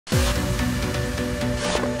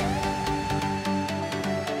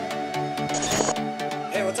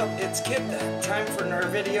Let's get time for another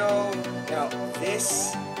video. Now,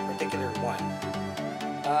 this particular one,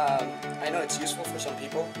 I know it's useful for some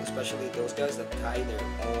people, especially those guys that tie their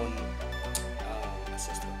own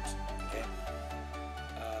systems. Okay,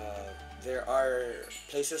 there are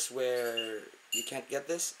places where you can't get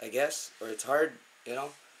this, I guess, or it's hard. You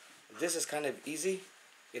know, this is kind of easy.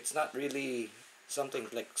 It's not really something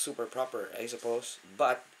like super proper, I suppose,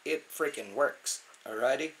 but it freaking works.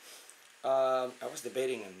 Alrighty. I was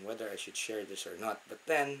debating on whether I should share this or not, but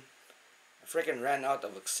then I freaking ran out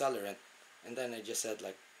of Accelerant, and then I just said,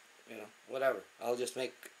 like, you know, whatever, I'll just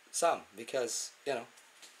make some, because, you know,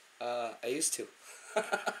 I used to.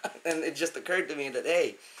 And it just occurred to me that,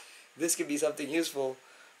 hey, this could be something useful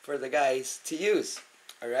for the guys to use.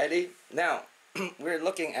 Alrighty, now we're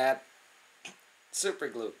looking at super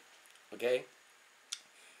glue, okay,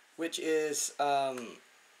 which is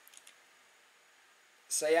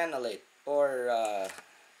cyanolate, or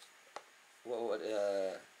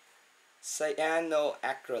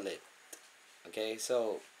cyanoacrylate. Okay,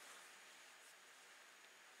 so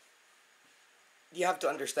you have to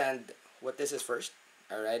understand what this is first,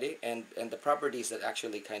 alrighty, and the properties that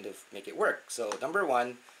actually kind of make it work. So number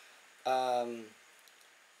one,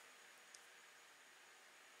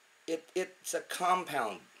 it's a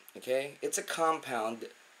compound. Okay, it's a compound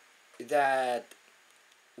that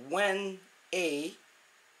when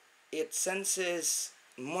it senses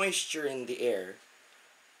moisture in the air,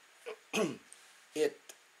 it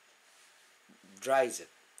dries it.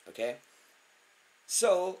 Okay,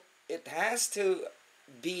 so it has to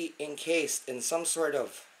be encased in some sort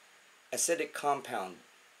of acidic compound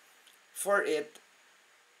for it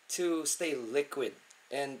to stay liquid,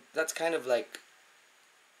 and that's kind of like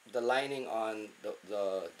the lining on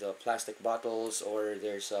the plastic bottles, or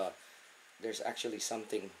there's actually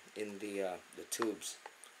something in the tubes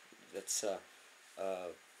that's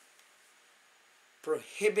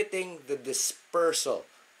prohibiting the dispersal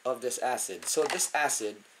of this acid. So this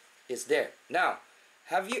acid is there. Now,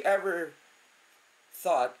 have you ever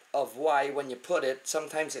thought of why when you put it,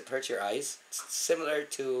 sometimes it hurts your eyes? It's similar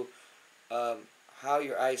to how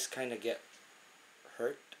your eyes kind of get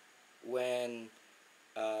hurt when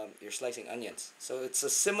you're slicing onions. So it's a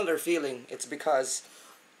similar feeling. It's because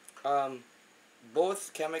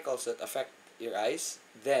both chemicals that affect your eyes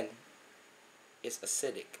then is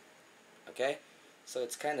acidic. Okay, so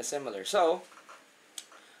it's kind of similar. So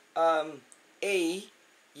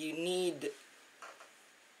you need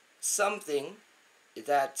something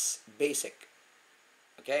that's basic,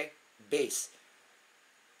 okay, base,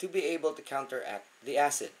 to be able to counteract the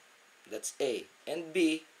acid. That's A. And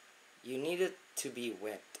B, you need it to be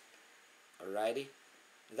wet. Alrighty,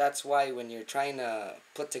 that's why when you're trying to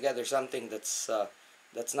put together something that's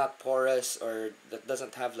not porous, or that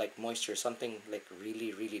doesn't have like moisture, something like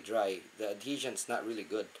really dry, the adhesion's not really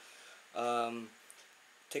good.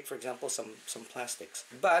 Take for example some plastics.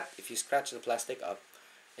 But if you scratch the plastic up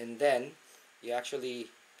and then you actually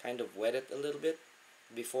kind of wet it a little bit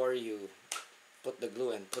before you put the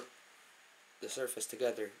glue and put the surface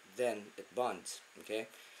together, then it bonds. Okay,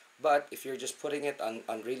 but if you're just putting it on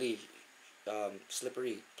really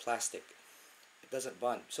slippery plastic, it doesn't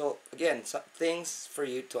bond. So again, things for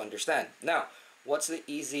you to understand. Now, what's the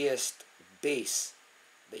easiest base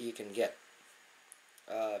that you can get?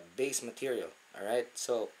 Base material. Alright,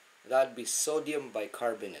 so that'd be sodium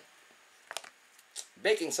bicarbonate.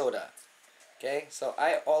 Baking soda. Okay, so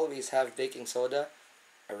I always have baking soda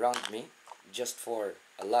around me just for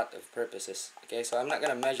a lot of purposes. Okay, so I'm not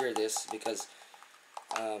gonna measure this because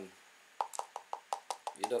you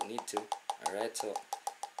don't need to. Alright, so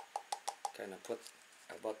kind of put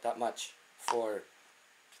about that much for,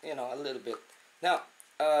 you know, a little bit. Now,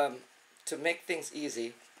 to make things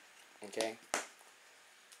easy, okay,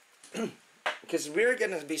 because we're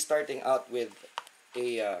gonna be starting out with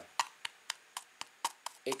a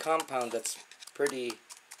compound that's pretty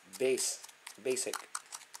basic.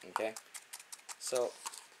 Okay, so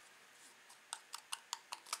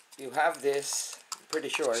you have this. I'm pretty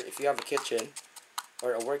sure if you have a kitchen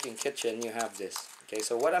or a working kitchen, you have this. Okay,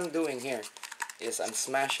 so what I'm doing here is I'm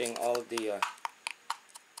smashing all of the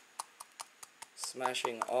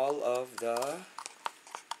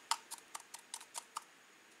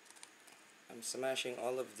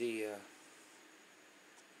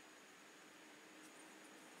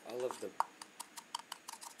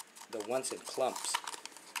ones in clumps,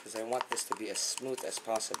 because I want this to be as smooth as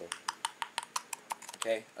possible.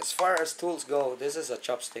 Okay, as far as tools go, this is a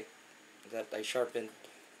chopstick that I sharpened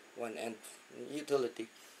one end, utility.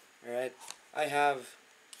 Alright, I have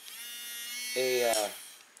a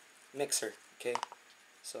mixer. Okay,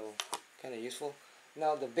 so kind of useful.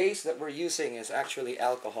 Now the base that we're using is actually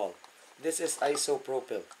alcohol. This is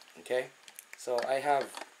isopropyl. Okay, so I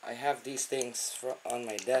have these things on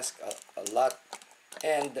my desk a lot,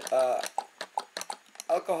 and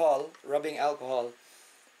alcohol, rubbing alcohol.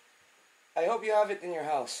 I hope you have it in your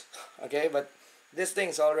house. Okay, but this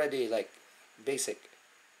thing's already like basic.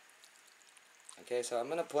 Okay, so I'm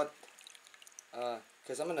gonna put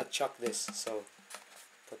because I'm gonna chuck this, so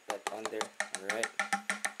put that on there. Alright,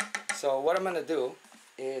 so what I'm gonna do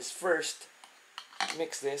is first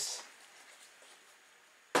mix this.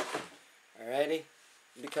 Alrighty,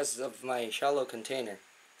 because of my shallow container,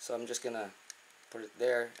 so I'm just gonna put it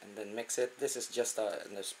there and then mix it. This is just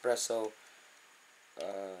an espresso,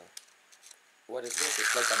 what is this?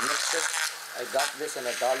 It's like a mixer. I got this in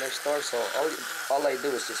a dollar store, so all I do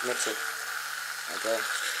is just mix it. Okay,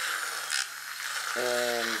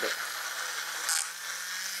 and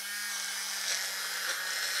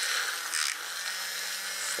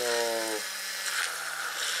so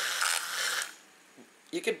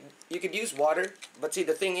you could use water, but see,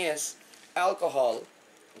 the thing is alcohol.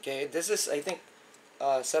 Okay, this is, I think,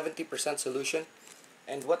 70% solution,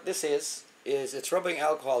 and what this is it's rubbing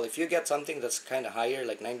alcohol. If you get something that's kind of higher,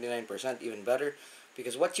 like 99%, even better,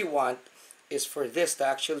 because what you want is for this to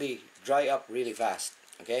actually dry up really fast.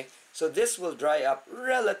 Okay, so this will dry up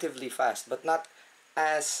relatively fast, but not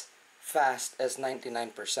as fast as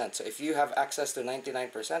 99%. So if you have access to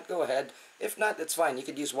 99%, go ahead. If not, it's fine. You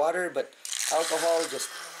could use water, but alcohol just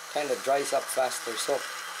kind of dries up faster. So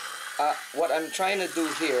what I'm trying to do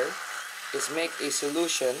here is make a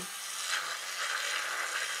solution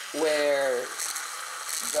where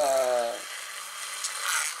the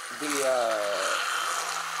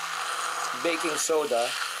baking soda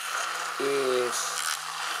is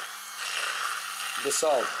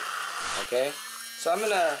dissolved. Okay, so I'm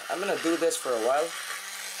gonna do this for a while,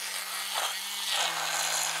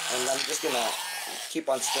 and I'm just gonna keep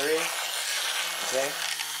on stirring. Okay,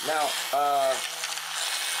 now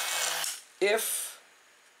if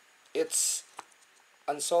it's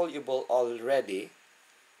insoluble already,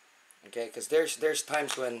 okay, because there's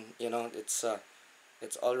times when, you know, it's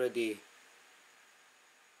already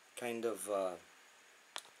kind of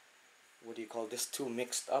what do you call this, too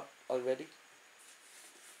mixed up already,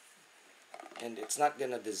 and it's not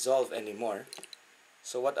gonna dissolve anymore.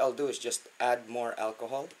 So what I'll do is just add more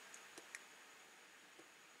alcohol.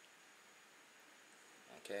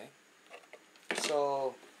 Okay,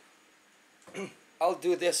 so I'll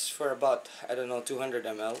do this for about, I don't know, 200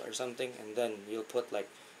 ml or something, and then you'll put like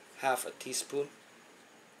half a teaspoon.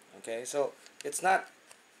 Okay, so it's not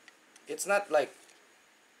like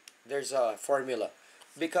there's a formula,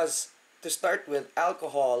 because to start with,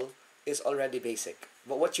 alcohol is already basic,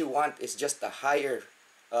 but what you want is just a higher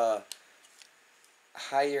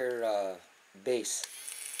base.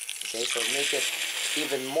 Okay, so make it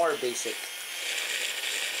even more basic.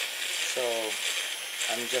 So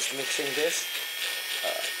I'm just mixing this,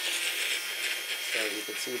 so you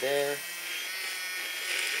can see there.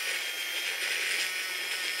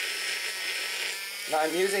 Now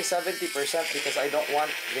I'm using 70% because I don't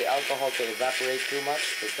want the alcohol to evaporate too much,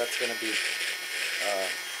 because that's going to be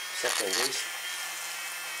such a waste.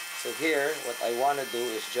 So here, what I want to do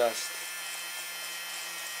is just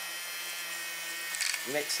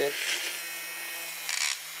mix it.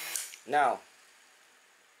 Now,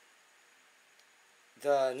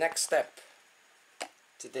 the next step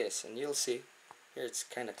to this, and you'll see, here it's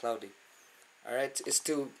kind of cloudy, alright, is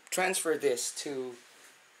to transfer this to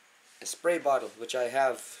a spray bottle, which I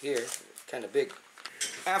have here, kind of big.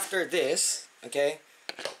 After this, okay,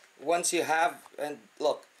 once you have, and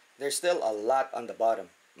look, there's still a lot on the bottom,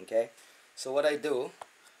 okay, so what I do,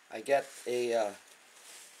 I get a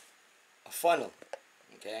funnel,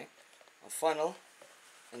 okay, a funnel,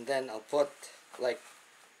 and then I'll put, like,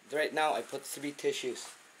 right now I put 3 tissues,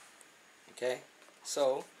 okay,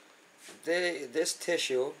 so this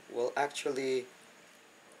tissue will actually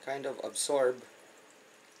kind of absorb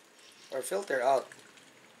or filter out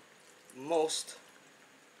most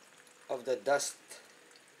of the dust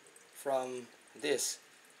from this,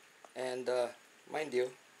 and mind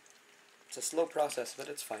you, it's a slow process, but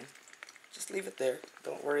it's fine. Just leave it there,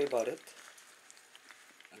 don't worry about it.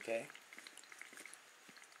 Okay,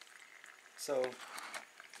 so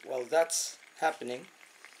while that's happening,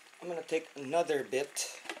 I'm gonna take another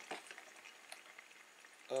bit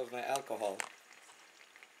of my alcohol,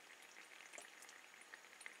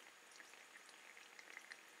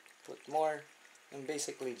 put more, and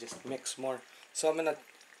basically just mix more. So I'm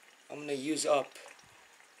gonna use up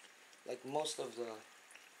like most of the,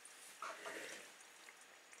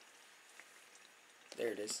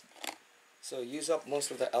 there it is. So use up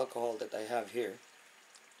most of the alcohol that I have here.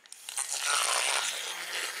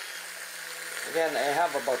 Again, I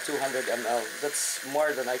have about 200 ml. That's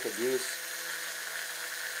more than I could use.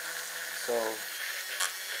 So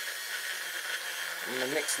I'm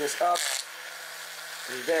gonna mix this up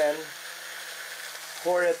and then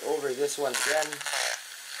pour it over this one again.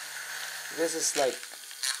 This is like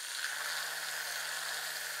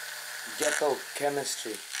ghetto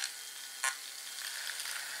chemistry.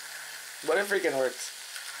 But it freaking works.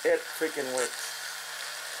 It freaking works.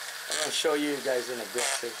 I'm gonna show you guys in a bit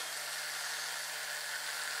too.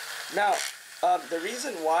 Now, the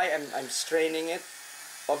reason why I'm straining it,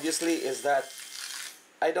 obviously, is that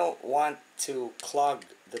I don't want to clog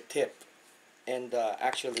the tip and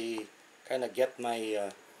actually kind of get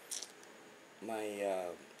my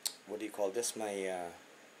what do you call this? I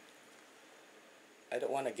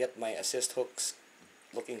don't want to get my assist hooks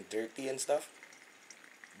looking dirty and stuff.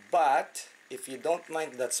 But if you don't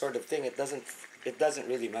mind that sort of thing, it doesn't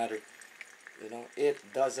really matter. You know, it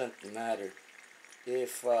doesn't matter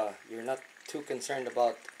if you're not too concerned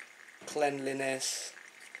about cleanliness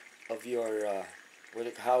of your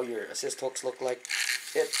how your assist hooks look like.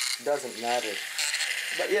 It doesn't matter.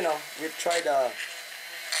 But you know, but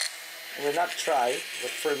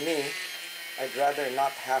for me, I'd rather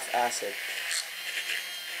not half-ass it.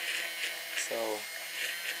 So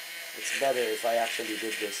it's better if I actually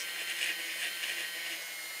did this.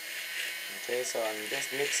 Okay, so I'm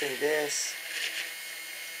just mixing this.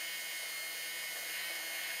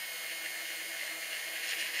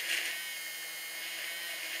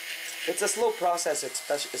 It's a slow process,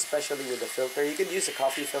 especially with the filter. You could use a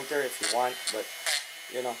coffee filter if you want, but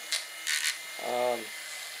you know,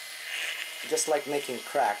 just like making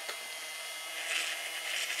crack,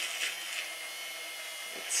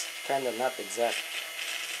 it's kind of not exact.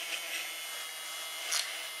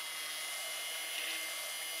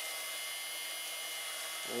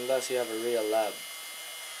 Unless you have a real lab.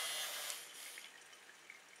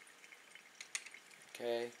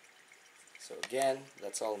 Okay, so again,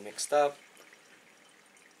 that's all mixed up.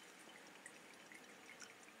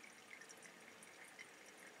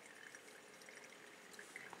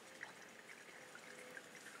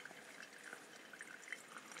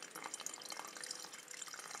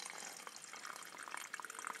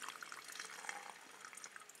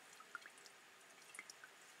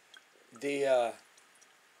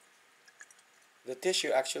 The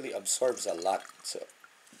tissue actually absorbs a lot, so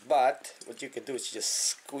but what you could do is just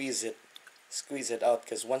squeeze it out,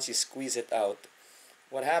 because once you squeeze it out,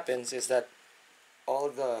 what happens is that all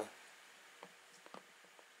the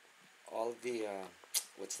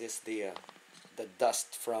what's this, the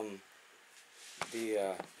dust from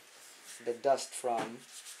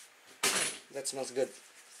that smells good,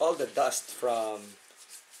 all the dust from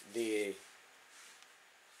the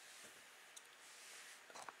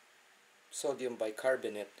sodium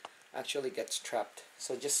bicarbonate actually gets trapped.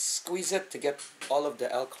 So just squeeze it to get all of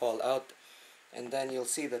the alcohol out, and then you'll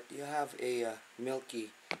see that you have a milky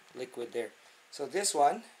liquid there. So this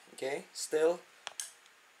one, okay, still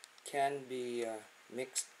can be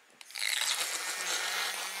mixed.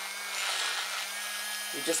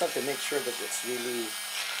 You just have to make sure that it's really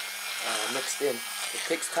mixed in. It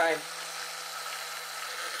takes time.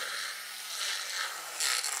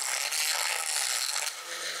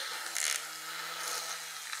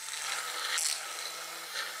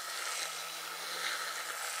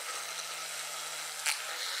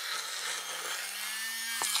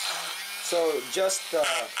 So just to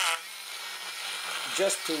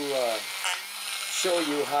show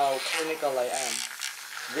you how clinical I am,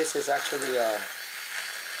 this is actually it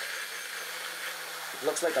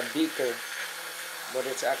looks like a beaker, but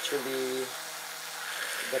it's actually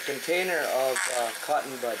the container of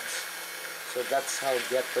cotton buds. So that's how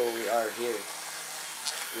ghetto we are here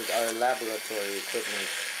with our laboratory equipment.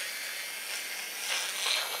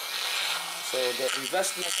 So the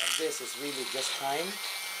investment of this is really just time.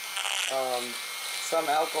 Some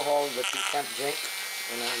alcohol that you can't drink,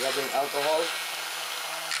 you know, rubbing alcohol,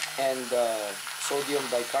 and sodium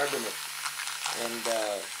bicarbonate. And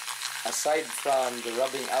aside from the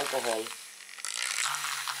rubbing alcohol,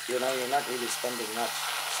 you know, you're not really spending much.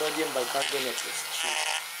 Sodium bicarbonate is cheap.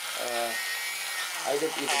 I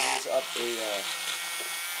didn't even use up a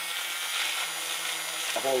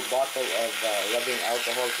whole bottle of rubbing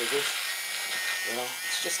alcohol for this. You know,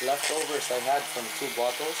 it's just leftovers I had from 2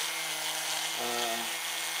 bottles.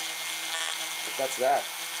 But that's that.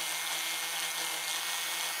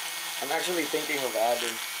 I'm actually thinking of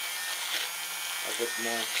adding a bit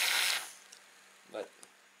more, but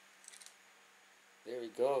there we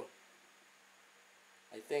go.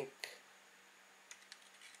 I think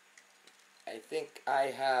think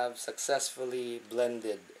I have successfully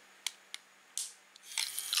blended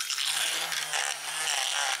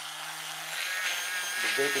the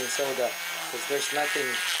baking soda, because there's nothing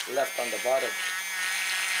left on the bottom.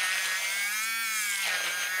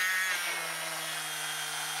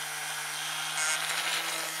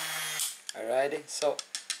 Alrighty, so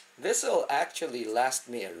this will actually last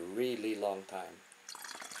me a really long time.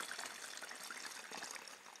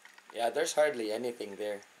 Yeah, there's hardly anything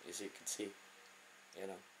there, as you can see. You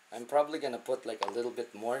know, I'm probably gonna put like a little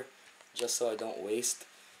bit more just so I don't waste,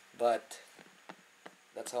 but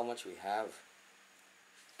that's how much we have.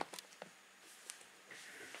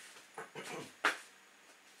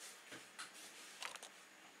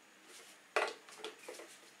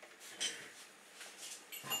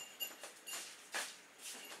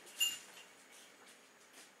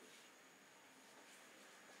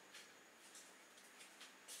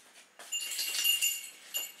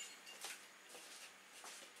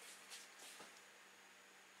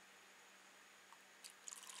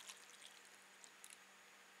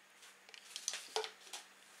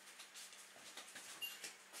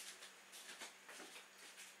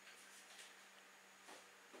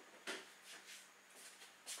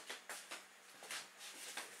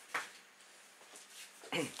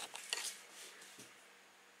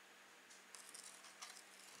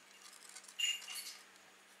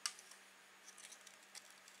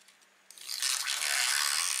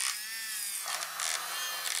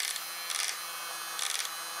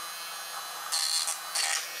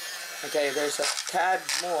 Okay, there's a tad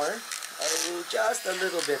more, just a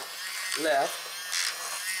little bit left.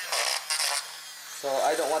 So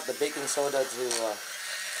I don't want the baking soda to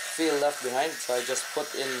feel left behind, so I just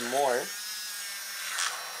put in more.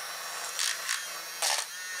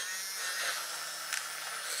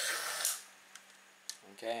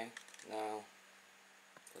 Okay, now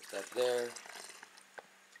put that there.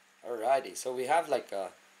 Alrighty, so we have like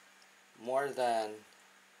more than,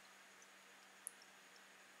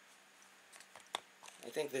 I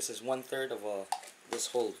think this is 1/3 of this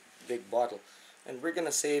whole big bottle, and we're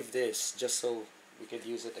gonna save this just so we could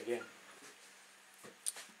use it again.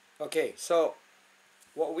 Okay, so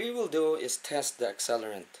what we will do is test the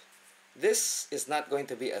accelerant. This is not going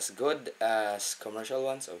to be as good as commercial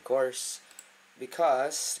ones, of course,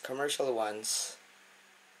 because commercial ones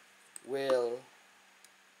will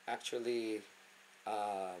actually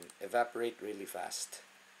evaporate really fast.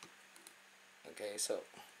 Okay, so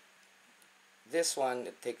this one,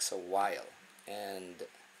 it takes a while, and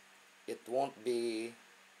it won't be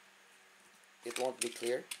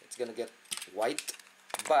clear. It's gonna get white,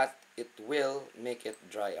 but it will make it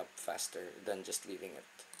dry up faster than just leaving it.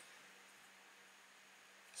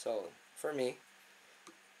 So for me,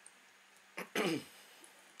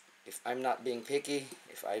 if I'm not being picky,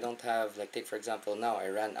 if I don't have, like, take for example, now I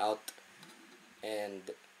ran out,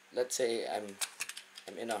 and let's say I'm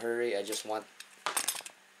in a hurry, I just want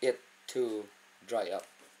it to dry up.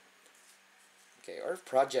 Okay, or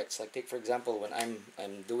projects, like take for example when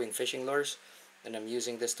I'm doing fishing lures and I'm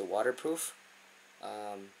using this to waterproof,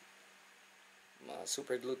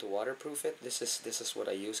 super glue to waterproof it. This is what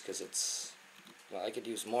I use, because it's, well, I could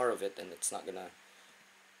use more of it and it's not gonna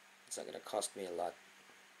cost me a lot.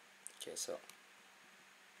 Okay, so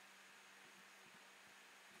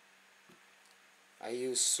I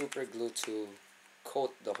use super glue to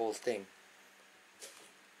coat the whole thing.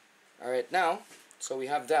 Alright, now, so we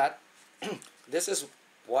have that. This is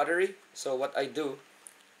watery, so what I do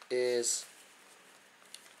is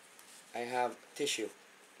I have tissue,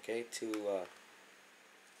 okay, to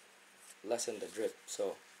lessen the drip.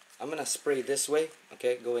 So I'm gonna spray this way,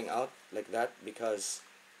 okay, going out like that, because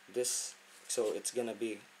this, so it's gonna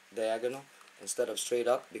be diagonal instead of straight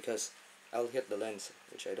up, because I'll hit the lens,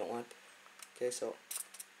 which I don't want. Okay, so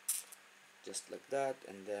just like that,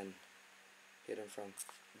 and then hit them from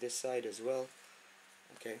this side as well.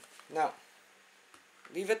 Okay, now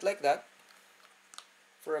leave it like that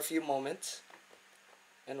for a few moments,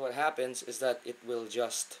 and what happens is that it will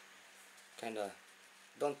just kind of,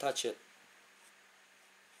 don't touch it,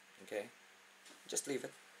 okay, just leave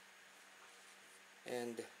it,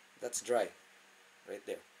 and that's dry right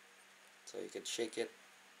there. So you could shake it,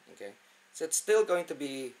 okay, so it's still going to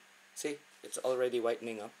be, see, it's already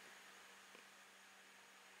whitening up,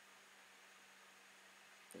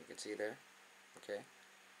 you can see there. Okay,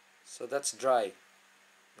 so that's dry.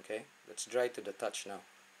 Okay, that's dry to the touch now.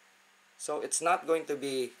 So it's not going to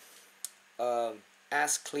be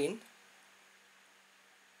as clean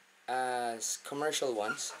as commercial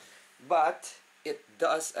ones, but it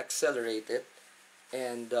does accelerate it,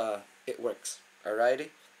 and it works. Alrighty,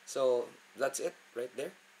 so that's it right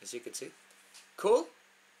there, as you can see. Cool?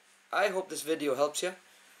 I hope this video helps you,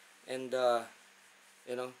 and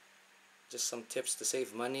you know, just some tips to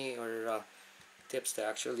save money, or tips to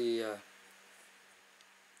actually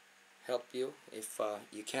help you if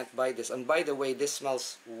you can't buy this. And by the way, this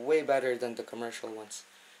smells way better than the commercial ones.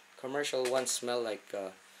 Commercial ones smell like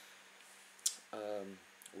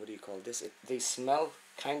what do you call this? They smell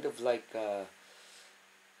kind of like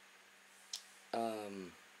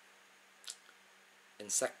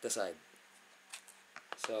insecticide.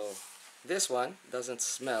 So this one doesn't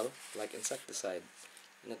smell like insecticide,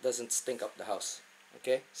 and it doesn't stink up the house.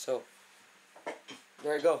 Okay, so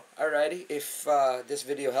there you go. Alrighty, if this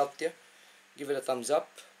video helped you, give it a thumbs up.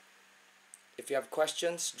 If you have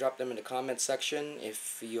questions, drop them in the comment section.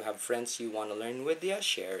 If you have friends you want to learn with you,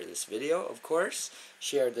 share this video, of course.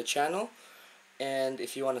 Share the channel. And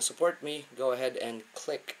if you want to support me, go ahead and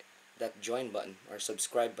click that join button or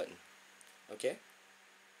subscribe button. Okay?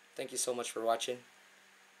 Thank you so much for watching.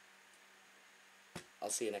 I'll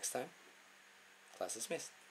see you next time. Class dismissed.